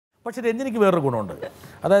പക്ഷെ രഞ്ജിനിക്ക് വേറൊരു ഗുണമുണ്ട്.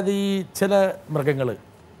 അതായത് ഈ ചില മൃഗങ്ങൾ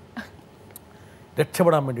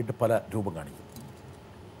രക്ഷപ്പെടാൻ വേണ്ടിയിട്ട് പല രൂപം കാണിക്കും.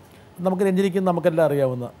 നമുക്ക് രഞ്ജിനിക്ക് നമുക്കെല്ലാം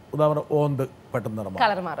അറിയാവുന്ന ഉദാഹരണം ഓന്ത് പെട്ടെന്ന്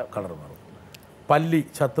കളർ മാറും. പല്ലി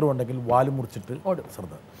ശത്രു ഉണ്ടെങ്കിൽ വാല് മുറിച്ചിട്ട്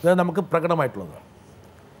ശ്രദ്ധ. ഇത് നമുക്ക് പ്രകടമായിട്ടുള്ളതാണ്.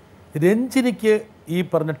 രഞ്ജിനിക്ക് ഈ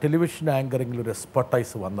പറഞ്ഞ ടെലിവിഷൻ ആങ്കറിങ്ങിൽ ഒരു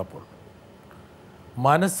എക്സ്പെർട്ടൈസ് വന്നപ്പോൾ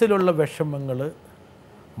മനസ്സിലുള്ള വിഷമങ്ങൾ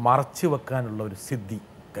മറച്ചു വെക്കാനുള്ള ഒരു സിദ്ധി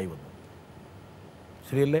കൈവന്നു.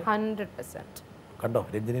 ശരിയല്ലേ? 100%. കണ്ടോ,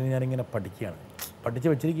 രഞ്ജിനിനെ ഞാനിങ്ങനെ പഠിച്ച്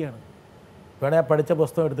വെച്ചിരിക്കുകയാണ്. വേണേ ആ പഠിച്ച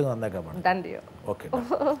പുസ്തകം എടുത്ത് നന്നേക്കാൻ വേണം. ഓക്കെ.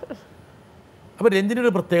 അപ്പോൾ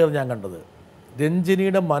രഞ്ജിനിയുടെ പ്രത്യേകത ഞാൻ കണ്ടത്,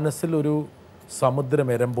 രഞ്ജിനിയുടെ മനസ്സിലൊരു സമുദ്രം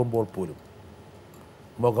എരമ്പുമ്പോൾ പോലും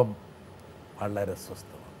മുഖം വളരെ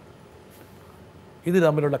സ്വസ്ഥമാണ്. ഇത്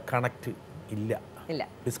തമ്മിലുള്ള കണക്റ്റ് ഇല്ല,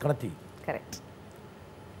 ഡിസ്കണക്ട് ചെയ്യും.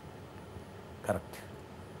 കറക്റ്റ്,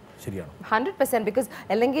 ശരിയാണ്. 100%. ബിക്കോസ്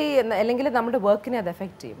അല്ലെങ്കിൽ നമ്മുടെ വർക്കിനെ അത്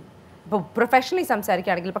എഫക്റ്റ് ചെയ്യും. ഇപ്പോൾ പ്രൊഫഷണലി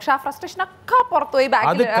സംസാരിക്കുകയാണെങ്കിൽ പക്ഷെ ആ ഫ്രസ്ട്രേഷൻ ഒക്കെ പുറത്തുപോയി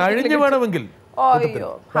അത് കഴിഞ്ഞ് വേണമെങ്കിൽ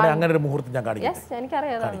അങ്ങനെ ഒരു മുഹൂർത്തം ഞാൻ കാണിക്കാം.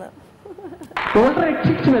 എനിക്കറിയാം.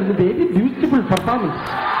 Beautiful performance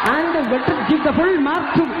and let us give the full mark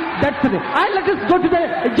to that. And let us go to the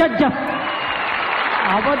judges.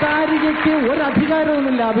 അവതാരികയ്ക്ക് ഒരു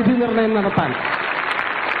അധികാരവുമില്ല വിധി നിർണയം നടത്താൻ.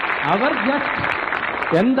 അവർ ജസ്റ്റ്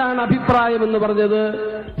എന്താണ് അഭിപ്രായം എന്ന് പറഞ്ഞത്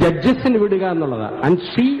ജഡ്ജസിന് വിടുക എന്നുള്ളതാണ്. And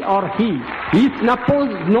she or he is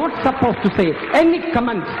not supposed to say any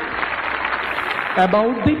comment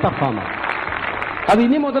about the performer. അത്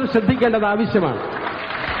ഇനി മുതൽ ശ്രദ്ധിക്കേണ്ടത് ആവശ്യമാണ്.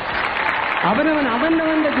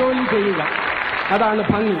 അവനവന്റെ ജോലി ചെയ്യുക, അതാണ്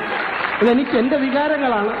ഭംഗി. ഇതെനിക്ക് എൻ്റെ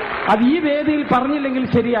വികാരങ്ങളാണ്. അത് ഈ വേദിയിൽ പറഞ്ഞില്ലെങ്കിൽ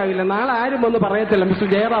ശരിയാവില്ല. നാളെ ആരും ഒന്ന് പറയത്തില്ല, മിസ്റ്റർ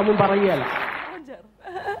ജയറാമും പറയുകയല്ല.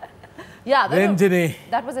 രഞ്ജിനി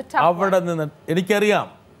അവിടെ നിന്ന് എനിക്കറിയാം.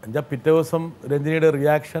 എന്താ പിറ്റേ ദിവസം രഞ്ജിനിയുടെ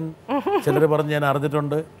റിയാക്ഷൻ ചിലർ പറഞ്ഞ് ഞാൻ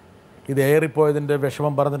അറിഞ്ഞിട്ടുണ്ട്. ഇത് ഏറിപ്പോയതിന്റെ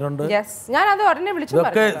വിഷമം പറഞ്ഞിട്ടുണ്ട്.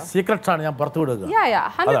 ഇതൊക്കെ സീക്രട്സ് ആണ്, ഞാൻ പുറത്തു വിടുക.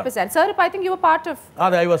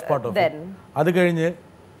 അതെ, ഐ വാസ് പാർട്ട് ഓഫ്. അത് കഴിഞ്ഞ്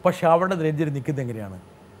പക്ഷെ അവിടെ രഞ്ജിനി നിൽക്കുന്നത് എങ്ങനെയാണ്?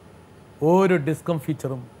 ഓരോ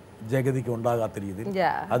ഡിസ്കംഫീച്ചറും ജഗതിക്ക് ഉണ്ടാകാത്ത രീതിയിൽ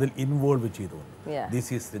അതിൽ ഇൻവോൾവ് ചെയ്തുകൊണ്ട്. This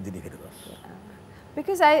is Ranjini Haridas.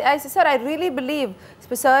 Because I really believe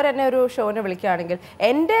sir എന്നെ ഒരു ഷോനെ വിളിക്കുകയാണെങ്കിൽ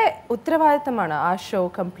എൻ്റെ ഉത്തരവാദിത്തമാണ് ആ ഷോ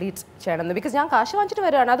കംപ്ലീറ്റ് ചെയ്യണമെന്ന്. ബിക്കോസ് ഞാൻ കാശ് വാങ്ങിച്ചിട്ട്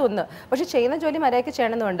വരികയാണ്, അതൊന്ന്. പക്ഷേ ചെയ്യുന്ന ജോലി മര്യാദയ്ക്ക്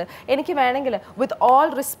ചെയ്യണമെന്നുണ്ട്. എനിക്ക് വേണമെങ്കിൽ with all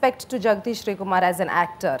respect to Jagathy Sreekumar as an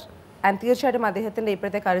actor, and തീർച്ചയായിട്ടും അദ്ദേഹത്തിൻ്റെ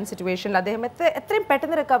ഇപ്പോഴത്തെ കറന്റ് സിറ്റുവേഷനിൽ അദ്ദേഹം എത്രയും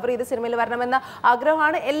പെട്ടെന്ന് റിക്കവർ ചെയ്ത് സിനിമയിൽ വരണമെന്ന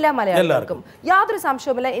ആഗ്രഹമാണ് എല്ലാ മലയാളികൾക്കും. യാതൊരു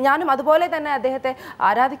സംശയവുമില്ല. ഞാനും അതുപോലെ തന്നെ അദ്ദേഹത്തെ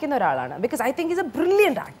ആരാധിക്കുന്ന ഒരാളാണ്. Because I think is A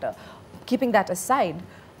brilliant actor. Keeping that aside,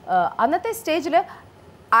 അന്നത്തെ സ്റ്റേജിൽ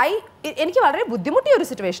എനിക്ക് വളരെ ബുദ്ധിമുട്ടിയ ഒരു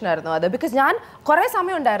സിറ്റുവേഷൻ ആയിരുന്നു അത്. ബിക്കോസ് ഞാൻ കുറേ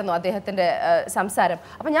സമയം ഉണ്ടായിരുന്നു അദ്ദേഹത്തിൻ്റെ സംസാരം.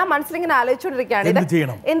 അപ്പം ഞാൻ മനസ്സിലിങ്ങനെ ആലോചിച്ചുകൊണ്ടിരിക്കുകയാണ്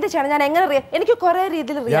എന്ത് ചെയ്യണം, ഞാൻ എങ്ങനെ എനിക്ക് കുറേ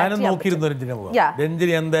രീതിയിൽ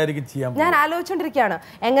ഞാൻ ആലോചിച്ചുകൊണ്ടിരിക്കുകയാണ്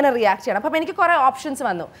എങ്ങനെ റിയാക്ട് ചെയ്യണം. അപ്പം എനിക്ക് കുറേ ഓപ്ഷൻസ്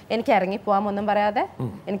വന്നു. എനിക്ക് ഇറങ്ങിപ്പോവാം ഒന്നും പറയാതെ,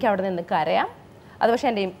 എനിക്ക് അവിടെ നിന്ന് കരയാം. അത് പക്ഷെ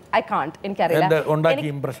എൻ്റെ ഐ കാണ്ട്, എനിക്കറിയില്ല.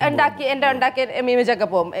 എൻ്റെ ഉണ്ടാക്കിയ ഇമേജൊക്കെ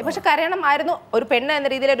പോകും. പക്ഷെ കരയണമായിരുന്നു. ഒരു പെണ്ണ് എന്ന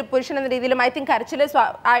രീതിയിൽ, ഒരു പുരുഷൻ എന്ന രീതിയിലും ഐ തിങ്ക് കരച്ചിൽ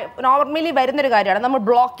നോർമലി വരുന്നൊരു കാര്യമാണ്. നമ്മൾ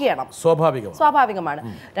ബ്ലോക്ക് ചെയ്യണം, സ്വാഭാവികമാണ്.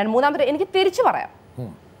 മൂന്നാമത്തെ എനിക്ക് തിരിച്ചു പറയാം,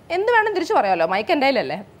 എന്ത് വേണം തിരിച്ചു പറയാമല്ലോ, മൈക്ക് എൻ്റെ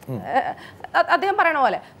കയ്യിലല്ലേ, അദ്ദേഹം പറയണ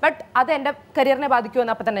പോലെ. ബട്ട് അത് എൻ്റെ കരിയറിനെ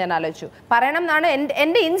ബാധിക്കുമെന്ന് അപ്പം തന്നെ ഞാൻ ആലോചിച്ചു. പറയണം എന്നാണ്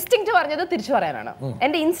എൻ്റെ ഇൻസ്റ്റിങ്ക്റ്റ് പറഞ്ഞത്, തിരിച്ചു പറയാനാണ്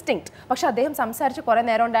എൻ്റെ ഇൻസ്റ്റിങ്ക്റ്റ്. പക്ഷെ അദ്ദേഹം സംസാരിച്ച് കുറേ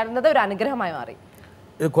നേരം ഉണ്ടായിരുന്നത് ഒരു അനുഗ്രഹമായി മാറി.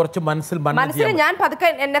 കുറച്ച് മനസ്സിൽ ഞാൻ പതുക്കെ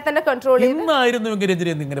എന്നെ തന്നെ കൺട്രോൾ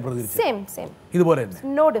ഇതുപോലെ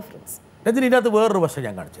നോ ഡിഫറൻസ്. രഞ്ജിനി ഇതിനകത്ത് വേറൊരു വശം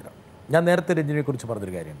ഞാൻ കാണിച്ചു തരാം. ഞാൻ നേരത്തെ രഞ്ജിനിയെ കുറിച്ച്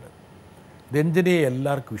പറഞ്ഞൊരു കാര്യമുണ്ട്. രഞ്ജിനിയെ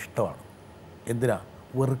എല്ലാവർക്കും ഇഷ്ടമാണ്. എന്തിനാ?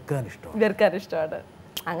 വെറുക്കാൻ ഇഷ്ടമാണ്.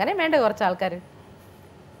 അങ്ങനെ വേണ്ട കുറച്ച് ആൾക്കാർ.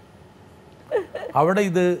 അവിടെ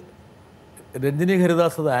ഇത് രഞ്ജിനി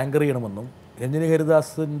ഹരിദാസ് അത് ആങ്കർ ചെയ്യണമെന്നും രഞ്ജിനി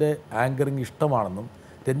ഹരിദാസിൻ്റെ ആങ്കറിങ് ഇഷ്ടമാണെന്നും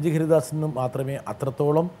രഞ്ജിനി ഹരിദാസിന് മാത്രമേ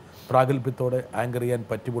അത്രത്തോളം പ്രാഗൽഭ്യത്തോടെ ആങ്കർ ചെയ്യാൻ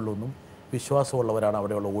പറ്റുള്ളൂ എന്നും വിശ്വാസമുള്ളവരാണ്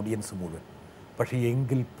അവിടെയുള്ള ഓഡിയൻസ് മുഴുവൻ. പക്ഷേ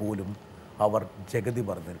എങ്കിൽ പോലും അവർ ജഗതി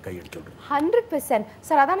പറഞ്ഞ് കൈയടിച്ചോളൂ. 100%.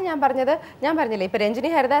 സാർ അതാണ് ഞാൻ പറഞ്ഞില്ലേ, ഇപ്പം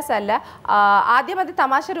രഞ്ജിനി ഹരിദാസ് അല്ല, ആദ്യം അത്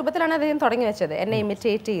തമാശ രൂപത്തിലാണ് അദ്ദേഹം തുടങ്ങി വെച്ചത്, എന്നെ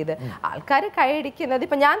ഇമിറ്റേറ്റ് ചെയ്ത് ആൾക്കാർ കൈയടിക്കുന്നത്.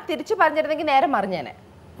 ഇപ്പം ഞാൻ തിരിച്ചു പറഞ്ഞിരുന്നെങ്കിൽ നേരെ മറിഞ്ഞേനെ.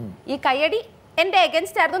 ഈ കൈയടി എൻ്റെ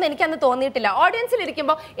എഗൻസ്റ്റ് ആയിരുന്നു എനിക്ക് അന്ന് തോന്നിയിട്ടില്ല. ഓഡിയൻസിൽ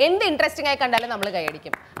ഇരിക്കുമ്പോൾ എന്ത് ഇൻട്രസ്റ്റിംഗ് ആയി കണ്ടാലും നമ്മൾ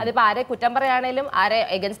കൈയടിക്കും. അതിപ്പോൾ ആരെ കുറ്റം പറയാണെങ്കിലും ആരെ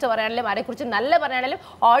എഗൻസ്റ്റ് പറയാണെങ്കിലും ആരെക്കുറിച്ച് നല്ല പറയാണെങ്കിലും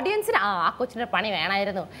ഓഡിയൻസിന് ആ കൊച്ചിൻ്റെ പണി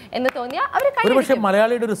വേണമായിരുന്നു എന്ന് തോന്നിയാൽ അവർ കൈയടിക്കും.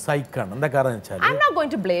 മലയാളിയുടെ ഒരു സൈക്കാണ്. എന്താ കാരണം വെച്ചാൽ I am not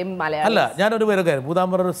going to blame Malayali. അല്ല, ഞാനൊരു വേറെ കാര്യം,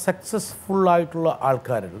 ഉദാഹരണം സക്സസ്ഫുൾ ആയിട്ടുള്ള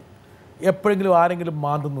ആൾക്കാർ എപ്പോഴെങ്കിലും ആരെങ്കിലും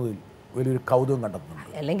മാന്തുന്നതിൽ വലിയൊരു കൗതുകം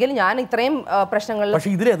കണ്ടെത്തുന്നുണ്ട്. അല്ലെങ്കിൽ ഞാൻ ഇത്രയും പ്രശ്നങ്ങൾ.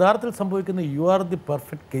 പക്ഷേ ഇതിൽ യഥാർത്ഥത്തിൽ സംഭവിക്കുന്ന you are the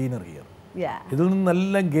perfect gainer here. ഇതിൽ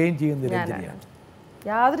നിന്നെല്ലാം ഗെയിൻ ചെയ്യുന്ന രഞ്ജിനിയാണ്.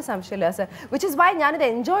 യാതൊരു സംശയമില്ല സർ. വിച്ച് ഇസ് വൈ ഞാനിത്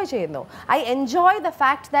എൻജോയ് ചെയ്യുന്നു. I enjoy the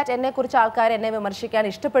fact that എന്നെക്കുറിച്ച് ആൾക്കാർ എന്നെ വിമർശിക്കാൻ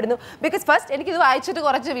ഇഷ്ടപ്പെടുന്നു. ബിക്കോസ് ഫസ്റ്റ് എനിക്കിത് വായിച്ചിട്ട്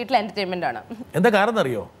കുറച്ച് വീട്ടിൽ എൻ്റർടൈൻമെൻ്റ് ആണ്. എന്താ കാരണം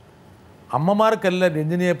എന്നറിയോ? അമ്മമാർക്കെല്ലാം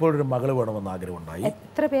രഞ്ജിനിയെ പോലൊരു മകൾ വേണമെന്ന് ആഗ്രഹമുണ്ടായി.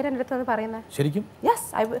 എത്ര പേര് എൻ്റെ അടുത്ത് പറയുന്നത്? ശരിക്കും? Yes,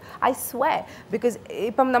 I swear. ബിക്കോസ്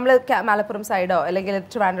ഇപ്പം നമ്മൾ മലപ്പുറം സൈഡോ അല്ലെങ്കിൽ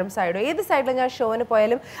ട്രിവാൻഡ്രം സൈഡോ ഏത് സൈഡിലും ഞാൻ ഷോന്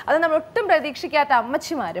പോയാലും അത് നമ്മൾ ഒട്ടും പ്രതീക്ഷിക്കാത്ത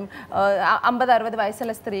അമ്മച്ചിമാരും 50-60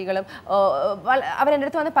 വയസ്സുള്ള സ്ത്രീകളും അവരെൻ്റെ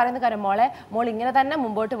അടുത്ത് വന്ന് പറയുന്ന കാര്യം, മോൾ ഇങ്ങനെ തന്നെ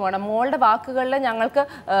മുമ്പോട്ട് പോകണം, മോളുടെ വാക്കുകളിൽ ഞങ്ങൾക്ക്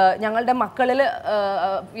ഞങ്ങളുടെ മക്കളിൽ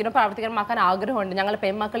പ്രവർത്തിക്കാൻ ആഗ്രഹമുണ്ട്, ഞങ്ങളുടെ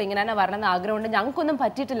പെൺമക്കൾ ഇങ്ങനെ തന്നെ വരണമെന്ന് ആഗ്രഹമുണ്ട്, ഞങ്ങൾക്കൊന്നും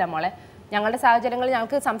പറ്റിയിട്ടില്ല മോളെ, ഞങ്ങളുടെ സാഹചര്യങ്ങളിൽ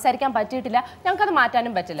ഞങ്ങൾക്ക് സംസാരിക്കാൻ പറ്റിയിട്ടില്ല, ഞങ്ങൾക്കത്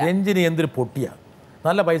മാറ്റാനും പറ്റില്ല. രഞ്ജിനി എന്തൊരു പൊട്ടിയാ,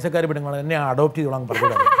 നല്ല പൈസക്കാർ പെണ്ണുങ്ങൾ എന്നെ അഡോപ്റ്റ് ചെയ്തോളാം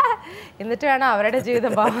പറഞ്ഞു. എന്നിട്ട് വേണം അവരുടെ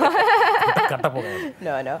ജീവിതം.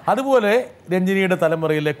 അതുപോലെ രഞ്ജിനിയുടെ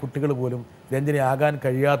തലമുറയിലെ കുട്ടികൾ പോലും രഞ്ജിനി ആകാൻ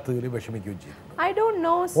കഴിയാത്തതിൽ വിഷമിക്കുകയും ചെയ്യും. I don't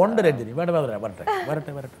know. ഉണ്ട് രഞ്ജിനി, വേണ്ട വരട്ടെ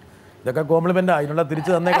വരട്ടെ വരട്ടെ, ഇതൊക്കെ കോംപ്ലിമെന്റ് അതിനുള്ള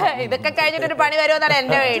തിരിച്ചു തന്നെ. ഇതൊക്കെ കഴിഞ്ഞിട്ടൊരു പണി വരുമെന്നാണ്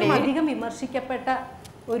എൻ്റെ പേടി. അധികം വിമർശിക്കപ്പെട്ട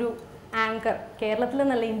ഒരു ആങ്കർ കേരളത്തിൽ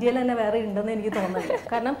നല്ല ഇന്ത്യയിൽ തന്നെ വേറെ ഉണ്ടെന്ന് എനിക്ക് തോന്നുന്നില്ല.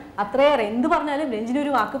 കാരണം അത്രയേറെ എന്ത് പറഞ്ഞാലും രഞ്ജിനി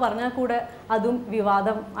ഒരു വാക്ക് പറഞ്ഞാൽ കൂടെ അതും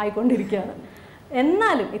വിവാദം ആയിക്കൊണ്ടിരിക്കുകയാണ്.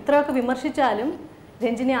 എന്നാലും ഇത്രയൊക്കെ വിമർശിച്ചാലും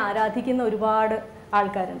രഞ്ജിനെ ആരാധിക്കുന്ന ഒരുപാട്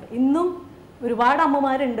ആൾക്കാരുണ്ട്. ഇന്നും ഒരുപാട്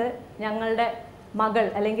അമ്മമാരുണ്ട് ഞങ്ങളുടെ മകൾ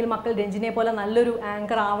അല്ലെങ്കിൽ മക്കൾ രഞ്ജിനിയെ പോലെ നല്ലൊരു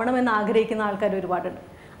ആങ്കർ ആവണമെന്ന് ആഗ്രഹിക്കുന്ന ആൾക്കാർ ഒരുപാടുണ്ട്.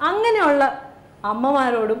 അങ്ങനെയുള്ള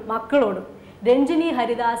അമ്മമാരോടും മക്കളോടും രഞ്ജിനി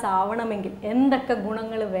ഹരിദാസ് ആവണമെങ്കിൽ എന്തൊക്കെ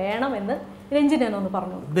ഗുണങ്ങൾ വേണമെന്ന് രഞ്ജിനി എന്നൊന്ന്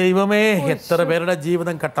പറഞ്ഞു. ദൈവമേ, എത്ര പേരുടെ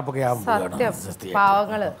ജീവിതം കട്ടപ്പൊക്കെയാവും.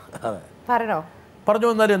 പറഞ്ഞു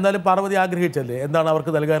വന്നാലും എന്നാലും പാർവതി ആഗ്രഹിച്ചല്ലേ, എന്താണ്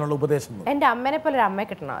അവർക്ക് നൽകാനുള്ള ഉപദേശം? എന്റെ അമ്മനെ പോലെ ഒരു അമ്മയെ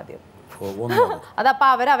കിട്ടണം ആദ്യം. അതപ്പോ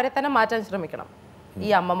അവരെ തന്നെ മാറ്റാൻ ശ്രമിക്കണം ഈ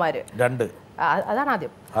അമ്മമാര്. അതാണ്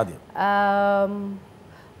ആദ്യം.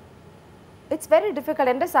 It's very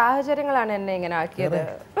difficult. എൻ്റെ സാഹചര്യങ്ങളാണ് എന്നെ ഇങ്ങനെ ആക്കിയത്.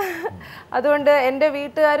 അതുകൊണ്ട് എൻ്റെ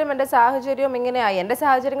വീട്ടുകാരും എൻ്റെ സാഹചര്യവും ഇങ്ങനെയായി. എൻ്റെ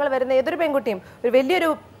സാഹചര്യങ്ങൾ വരുന്ന ഏതൊരു പെൺകുട്ടിയും ഒരു വലിയൊരു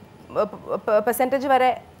പെർസെൻറ്റേജ് വരെ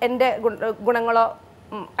എൻ്റെ ഗുണങ്ങളോ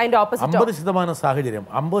അതിൻ്റെ ഓപ്പോസിറ്റ്. 50% സാഹചര്യം,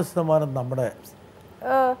 50% നമ്മുടെ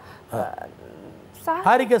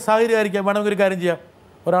സാഹചര്യം ആയിരിക്കാം. വേണമെങ്കിൽ ഒരു കാര്യം ചെയ്യാം,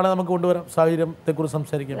 ഒരാളെ നമുക്ക് കൊണ്ടുവരാം, സാഹചര്യത്തെക്കുറിച്ച്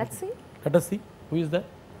സംസാരിക്കാം.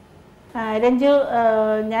 രഞ്ജു,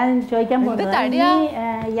 ഞാൻ ചോദിക്കാൻ പോകുന്നത്,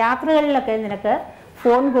 ഈ യാത്രകളിലൊക്കെ നിനക്ക്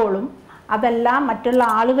ഫോൺ കോളും അതെല്ലാം മറ്റുള്ള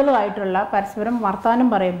ആളുകളുമായിട്ടുള്ള പരസ്പരം വർത്തമാനം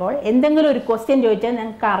പറയുമ്പോൾ എന്തെങ്കിലും ഒരു ക്വസ്റ്റ്യൻ ചോദിച്ചാൽ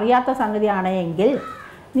നിനക്ക് അറിയാത്ത സംഗതിയാണ് എങ്കിൽ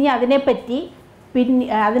നീ അതിനെപ്പറ്റി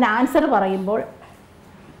അതിന് ആൻസർ പറയുമ്പോൾ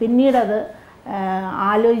പിന്നീടത്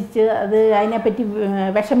ആലോചിച്ച് അതിനെപ്പറ്റി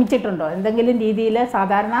വിഷമിച്ചിട്ടുണ്ടോ എന്തെങ്കിലും രീതിയിൽ?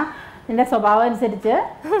 സാധാരണ നിൻ്റെ സ്വഭാവം അനുസരിച്ച്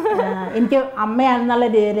എനിക്ക് അമ്മയാണെന്നുള്ള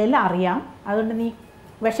രീതിയിൽ അറിയാം, അതുകൊണ്ട് നീ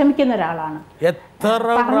വിഷമിക്കുന്ന ഒരാളാണ്,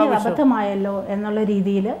 പറഞ്ഞത് അബദ്ധമായല്ലോ എന്നുള്ള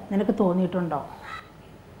രീതിയിൽ നിനക്ക് തോന്നിയിട്ടുണ്ടോ?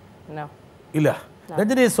 ഇല്ല.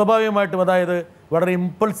 രഞ്ജിനി സ്വാഭാവികമായിട്ടും, അതായത് വളരെ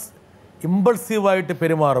ഇമ്പൾസീവായിട്ട്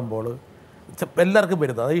പെരുമാറുമ്പോൾ എല്ലാവർക്കും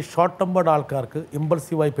വരുന്നത്, അത് ഈ ഷോർട്ട് ടെമ്പേർഡ് ആൾക്കാർക്ക്,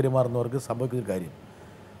 ഇമ്പൾസീവായി പെരുമാറുന്നവർക്ക് സംഭവിക്കുന്ന കാര്യം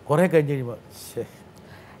കുറേ കഴിഞ്ഞ് കഴിയുമ്പോൾ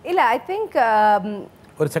ഇല്ല. ഐ തിങ്ക്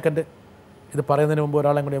ഒരു സെക്കൻഡ്, ഇത് പറയുന്നതിന് മുമ്പ്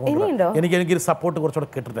ഒരാളെ കൂടി എനിക്കൊരു സപ്പോർട്ട് കുറച്ചുകൂടെ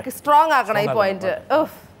കിട്ടട്ടെ, സ്ട്രോങ് ആക്കണം ഈ പോയിന്റ്.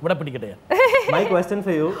 ഇവിടെ പിടിക്കട്ടെ. My question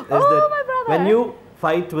for you is that when you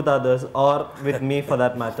fight with others or with me for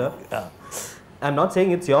that matter, I'm not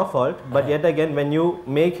saying it's your fault, but yet again when you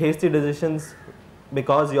make hasty decisions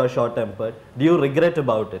because you are short tempered, do you regret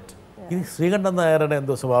about it? ഇത് ശ്രീകണ്ഠൻ നായരുടെ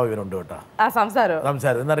എന്തോ സ്വഭാവം ഇവനുണ്ട് കേട്ടോ,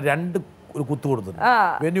 സംസാരം എന്നാൽ രണ്ട് ഒരു കുത്തു കൊടുത്തു.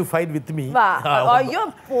 When you fight with me, അയ്യോ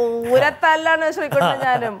പൂരത്തല്ലാണ് ശ്രീകണ്ഠൻ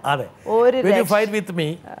ഞാനും. അതെ, when you fight with me,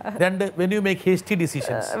 രണ്ട് when you make hasty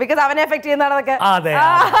decisions, because അവനെ എഫക്ട് ചെയ്യുന്നതൊക്കെ. അതെ,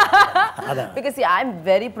 because see, I'm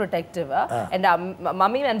very protective, and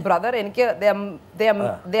mummy and brother എനിക്ക്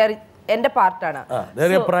they are എന്റെ പാർട്ടാണ്.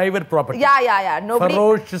 Private property.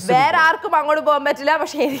 വേറെ ആർക്കും അങ്ങോട്ട് പോകാൻ പറ്റില്ല,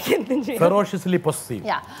 പക്ഷെ എനിക്ക് എന്തും ചെയ്യാം. ഫെറോഷ്യസ്ലി പൊസസീവ്.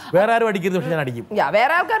 വേറെ ആരും അടിക്കരുത്, പക്ഷെ ഞാൻ അടിക്കും.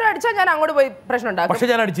 വേറെ ആൾക്കാരും അടിച്ചാൽ ഞാൻ അങ്ങോട്ട് പോയി പ്രശ്നം ഉണ്ടാക്കും, പക്ഷെ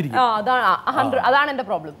ഞാൻ അടിച്ചിരിക്കും. അതാണ് എന്റെ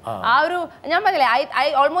പ്രോബ്ലം. ആ ഒരു ഞാൻ പറഞ്ഞില്ലേ, I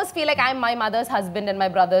almost feel like I M my mother's husband and my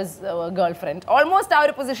brothers girl friend. Almost ആ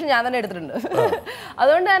ഒരു പൊസിഷൻ ഞാൻ തന്നെ എടുത്തിട്ടുണ്ട്.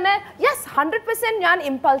 അതുകൊണ്ട് തന്നെ യെസ്, 100% ഞാൻ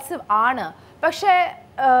ഇമ്പൾസീവ് ആണ്, പക്ഷേ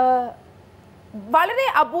വളരെ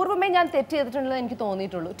അപൂർവമേ ഞാൻ തെറ്റ് ചെയ്തിട്ടുണ്ടെന്ന് എനിക്ക്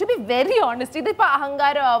തോന്നിയിട്ടുള്ളൂ. ടു ബി വെരി ഓണസ്റ്റ്, ഇതിപ്പോൾ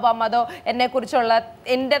അഹങ്കാരം ആവാം, അതോ എന്നെ കുറിച്ചുള്ള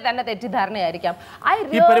എൻ്റെ തന്നെ തെറ്റിദ്ധാരണയായിരിക്കാം.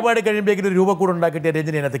 ഈ പരിപാടി കഴിയുമ്പോഴേക്കും രൂപ കൂടെ ഉണ്ടാക്കിയിട്ട്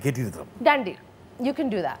രഞ്ജിനി അതിനകത്ത് കയറ്റിയിരുത്തും. ഡണ്ടി, you can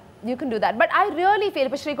do that. But I really feel,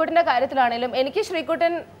 ഇപ്പോൾ ശ്രീകുട്ടൻ്റെ കാര്യത്തിലാണെങ്കിലും എനിക്ക്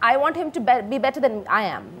Sreekuttan, I want him to B better than I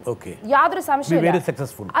am. യാതൊരു സംശയമില്ല.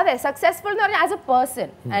 അതെ, സക്സസ്ഫുൾ എന്ന് പറഞ്ഞാൽ ആസ് എ പേഴ്സൺ.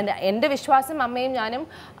 ആൻഡ് എൻ്റെ വിശ്വാസം അമ്മയും ഞാനും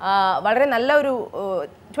വളരെ നല്ല ഒരു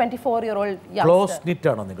 24-year-old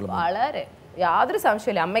വളരെ യാതൊരു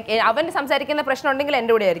സംശയമില്ല. അമ്മയ്ക്ക് അവൻ സംസാരിക്കുന്ന പ്രശ്നം ഉണ്ടെങ്കിൽ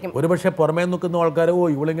എൻ്റെ കൂടെ ആയിരിക്കും. ഒരുപക്ഷെ പുറമേ നോക്കുന്ന ആൾക്കാർ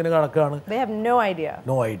ഇവളിങ്ങനെ കണക്കാണ്. They have no idea.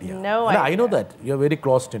 I know that you are very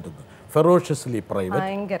close to it. ഫെറോഷ്യസ്ലി private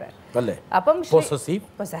ഭയങ്കര അല്ലേ? അപ്പം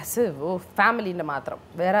പൊസസീവ് ഫാമിലിൻ്റെ മാത്രം,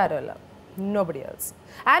 വേറെ ആരുമല്ല, നോബഡി എൽസ്.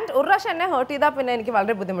 ആൻഡ് ഒരു പ്രാവശ്യം എന്നെ ഹേർട്ട് ചെയ്താൽ പിന്നെ എനിക്ക്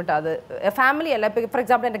വളരെ ബുദ്ധിമുട്ടാണ്. അത് ഫാമിലി അല്ല. ഇപ്പോൾ ഫോർ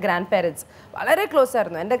എക്സാമ്പിൾ എൻ്റെ ഗ്രാൻഡ് പേരൻസ് വളരെ ക്ലോസ്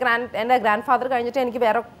ആയിരുന്നു. എൻ്റെ ഗ്രാൻഡ് ഫാദർ കഴിഞ്ഞിട്ട് എനിക്ക്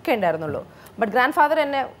വേറെ ഒക്കെ ഉണ്ടായിരുന്നുള്ളൂ. ബട്ട് ഗ്രാൻഡ് ഫാദർ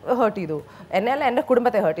എന്നെ ഹേർട്ട് ചെയ്തു. എന്നെ അല്ല, എൻ്റെ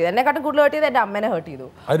കുടുംബത്തെ ഹേർട്ട് ചെയ്തു. എന്നെക്കാട്ടും കൂടുതൽ ഹേർട്ട് ചെയ്ത് എൻ്റെ അമ്മേനെ ഹേർട്ട് ചെയ്തു.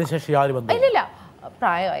 ഇല്ലില്ല,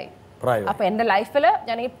 പ്രായമായി. അപ്പോൾ എൻ്റെ ലൈഫിൽ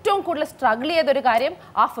ഞാൻ ഏറ്റവും കൂടുതൽ സ്ട്രഗിൾ ചെയ്തൊരു കാര്യം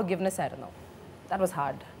ആ ഫൊർഗിവ്നെസ് ആയിരുന്നു. ദാറ്റ് വാസ്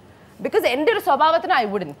ഹാർഡ് ബിക്കോസ് എൻ്റെ ഒരു സ്വഭാവത്തിന് ഐ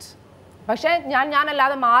വുഡൻറ്റ്. പക്ഷേ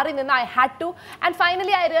ഞാനല്ലാതെ മാറി നിന്ന് I had to. And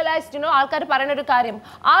finally I realised ആൾക്കാർ പറയുന്ന ഒരു കാര്യം,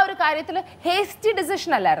 ആ ഒരു കാര്യത്തിൽ ഹേസ്റ്റി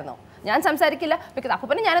ഡിസിഷൻ അല്ലായിരുന്നു. ഞാൻ സംസാരിക്കില്ല ബിക്കോസ്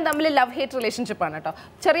അപ്പൂപ്പനും ഞാനും തമ്മിൽ ലവ് ഹേറ്റ് റിലേഷൻഷിപ്പാണ് കേട്ടോ.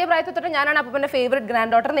 ചെറിയ പ്രായത്തിൽ തൊട്ട് ഞാനാണ് അപ്പൂപ്പൻ്റെ ഫേവറേറ്റ്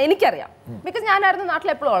ഗ്രാൻഡ് ഡോട്ടർ എന്ന് എനിക്കറിയാം. ബിക്കോസ് ഞാനായിരുന്നു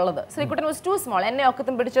നാട്ടിൽ എപ്പോഴും ഉള്ളത്. Sreekuttan was to small. എന്നെ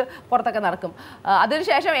ഒക്കത്തും പിടിച്ച് പുറത്തൊക്കെ നടക്കും.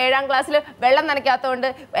 അതിനുശേഷം 7ാം ക്ലാസ്സിൽ വെള്ളം നനയ്ക്കാത്തതുകൊണ്ട്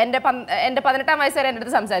എൻ്റെ 18ാം വയസ്സ് വരെ എൻ്റെ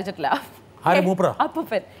അടുത്ത് സംസാരിച്ചിട്ടില്ല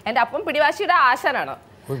അപ്പൂപ്പൻ. എൻ്റെ അപ്പം പിടിവാശിയുടെ ആശാനാണ്.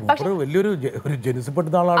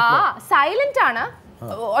 സൈലന്റ് ആണ്,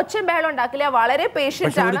 ഒച്ചയും ബഹളം ഉണ്ടാക്കില്ല, വളരെ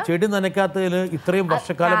പേഷ്യന്റ് ആണ്. ചെടി നനയ്ക്കാത്തതിൽ ഇത്രയും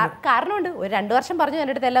വർഷക്കാലം കാരണമുണ്ട്. ഒരു 2 വർഷം പറഞ്ഞു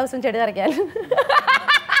എൻ്റെ അടുത്ത് എല്ലാ ദിവസവും ചെടി നനയ്ക്കാൻ.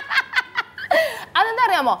 അതെന്താ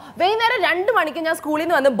അറിയാമോ, വൈകുന്നേരം 2 മണിക്ക് ഞാൻ സ്കൂളിൽ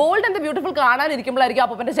നിന്ന് വന്ന് ബോൾഡ് ആൻഡ് ബ്യൂട്ടിഫുൾ കാണാനിരിക്കുമ്പോഴായിരിക്കും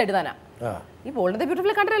അപ്പൂപ്പൻ്റെ ചെടി നന. ഈ ബോൾഡ് ആൻഡ്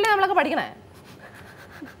ബ്യൂട്ടിഫുൾ കണ്ടിട്ടല്ലേ നമ്മളൊക്കെ പഠിക്കണേ.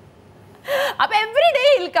 അപ്പൊ എവറി ഡേ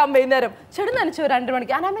വൈകുന്നേരം ചെടി നനച്ചു 2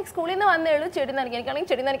 മണിക്ക്. ഞാൻ സ്കൂളിൽ നിന്ന് വന്നേ ഉള്ളൂ ചെടി നനയ്ക്കാൻ.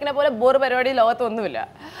 എനിക്കാണെങ്കിൽ ചെടി നനയ്ക്കുന്ന പോലെ ബോർ പരിപാടി ലോകത്തൊന്നുമില്ല.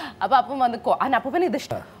 അപ്പൊ അപ്പം വന്ന് അപ്പൂപ്പന് ഇത്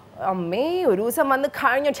ഇഷ്ടം. അമ്മേ ഒരു ദിവസം വന്ന്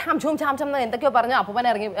കഴിഞ്ഞു ഛാം ഛൂം ഛാം ഛം എന്തൊക്കെയോ പറഞ്ഞു. അപ്പൂപ്പൻ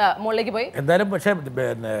ഇറങ്ങി മുകളിലേക്ക് പോയി. എന്തായാലും പക്ഷേ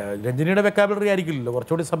രഞ്ജിനിയുടെ വെക്കാബിലറി ആയിരിക്കില്ലല്ലോ,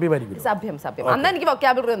 കുറച്ചുകൂടി സഭ്യമായിരിക്കും. സഭ്യം. അന്ന് എനിക്ക്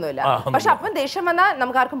വൊക്കാബിലറി ഒന്നുമില്ല. പക്ഷെ അപ്പം ദേഷ്യം വന്നാൽ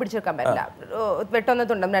നമുക്ക് ആർക്കും പിടിച്ചെടുക്കാൻ പറ്റില്ല. വെട്ടൊന്ന്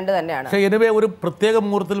തുണ്ടം 2 തന്നെയാണ്. ഒരു പ്രത്യേക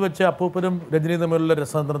മുഹൂർത്തത്തിൽ വെച്ച് അപ്പൂപ്പനും രഞ്ജിനിയും തമ്മിലുള്ള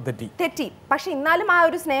രസതന്ത്രം തെറ്റി. പക്ഷെ എന്നാലും ആ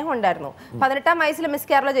ഒരു സ്നേഹം ഉണ്ടായിരുന്നു. 18ാം വയസ്സിൽ മിസ്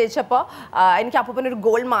കേരള ജയിച്ചപ്പോൾ എനിക്ക് അപ്പൂപ്പൻ ഒരു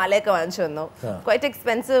ഗോൾഡ് മാലയൊക്കെ വാങ്ങിച്ചു തന്നു. ക്വൈറ്റ്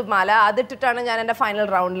എക്സ്പെൻസീവ് മാല. അതിട്ടിട്ടാണ് ഞാൻ എൻ്റെ ഫൈനൽ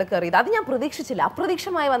റൗണ്ടിൽ കയറിയത്. അത് ഞാൻ പ്രതീക്ഷിച്ചില്ല.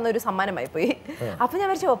 അപ്രതീക്ഷമായി വന്ന ഒരു സമ്മാനമായി പോയി. അപ്പൊ ഞാൻ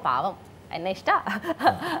വിചാരിച്ചു പാവം എന്നെ ഇഷ്ട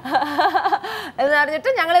എന്ന് പറഞ്ഞിട്ട്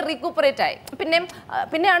ഞങ്ങൾ റീകൂപ്പറേറ്റ് ആയി.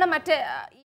 പിന്നെയാണ് മറ്റേ